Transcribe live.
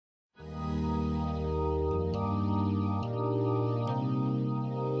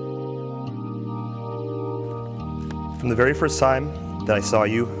From the very first time that I saw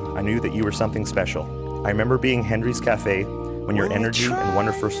you, I knew that you were something special. I remember being in Henry's Cafe when your energy and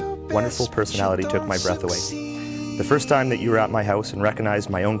wonderful personality took my breath away. The first time that you were at my house and recognized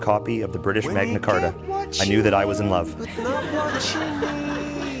my own copy of the British Magna Carta, I knew that I was in love.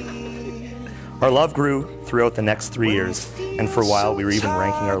 Our love grew throughout the next 3 years, and for a while we were even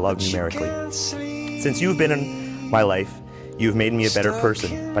ranking our love numerically. Since you've been in my life, you've made me a better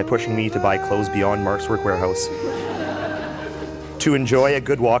person by pushing me to buy clothes beyond Mark's Work Warehouse, to enjoy a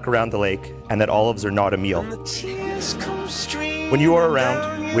good walk around the lake, and that olives are not a meal. When you are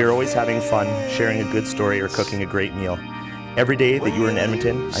around, we are always having fun, sharing a good story or cooking a great meal. Every day that you were in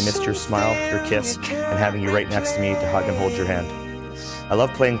Edmonton, I missed your smile, your kiss, and having you right next to me to hug and hold your hand. I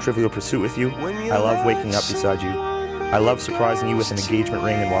love playing Trivial Pursuit with you. I love waking up beside you. I love surprising you with an engagement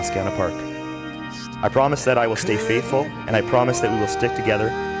ring in Wascana Park. I promise that I will stay faithful, and I promise that we will stick together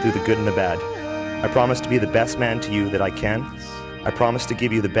through the good and the bad. I promise to be the best man to you that I can. I promise to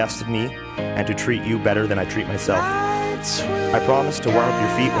give you the best of me and to treat you better than I treat myself. I promise to warm up your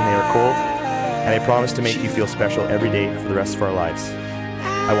feet when they are cold, and I promise to make you feel special every day for the rest of our lives.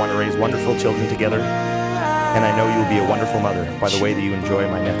 I want to raise wonderful children together, and I know you will be a wonderful mother by the way that you enjoy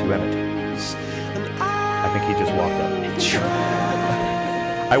my nephew Emmett. I think he just walked up.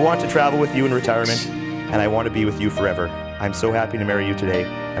 I want to travel with you in retirement, and I want to be with you forever. I'm so happy to marry you today,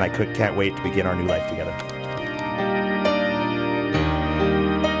 and I can't wait to begin our new life together.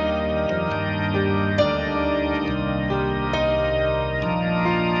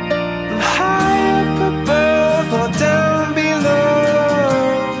 Down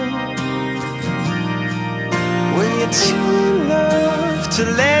below, when you're too in love to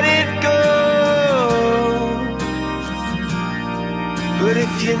let it go. But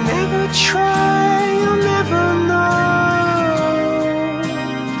if you never try, you'll never know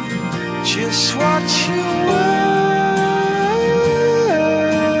just what you were.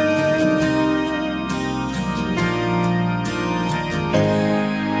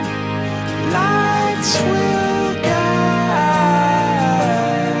 Lights will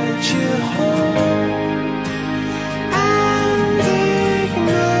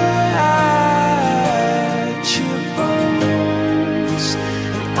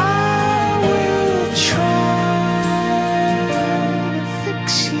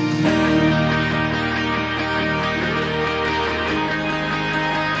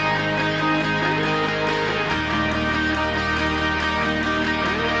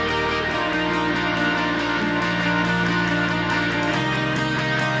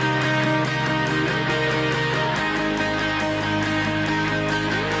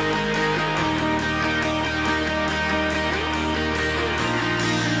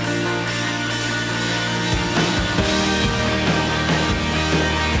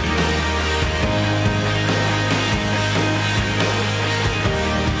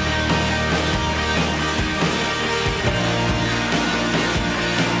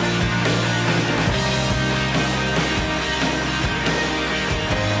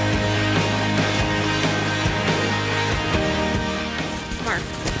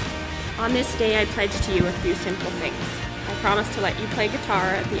On this day, I pledge to you a few simple things. I promise to let you play guitar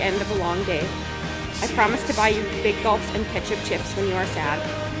at the end of a long day. I promise to buy you big gulps and ketchup chips when you are sad.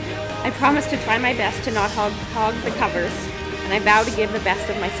 I promise to try my best to not hog the covers, and I vow to give the best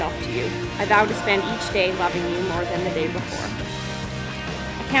of myself to you. I vow to spend each day loving you more than the day before.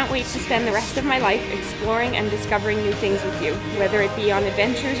 I can't wait to spend the rest of my life exploring and discovering new things with you, whether it be on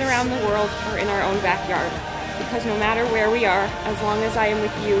adventures around the world or in our own backyard. Because no matter where we are, as long as I am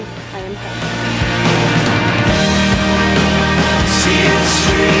with you, I am home.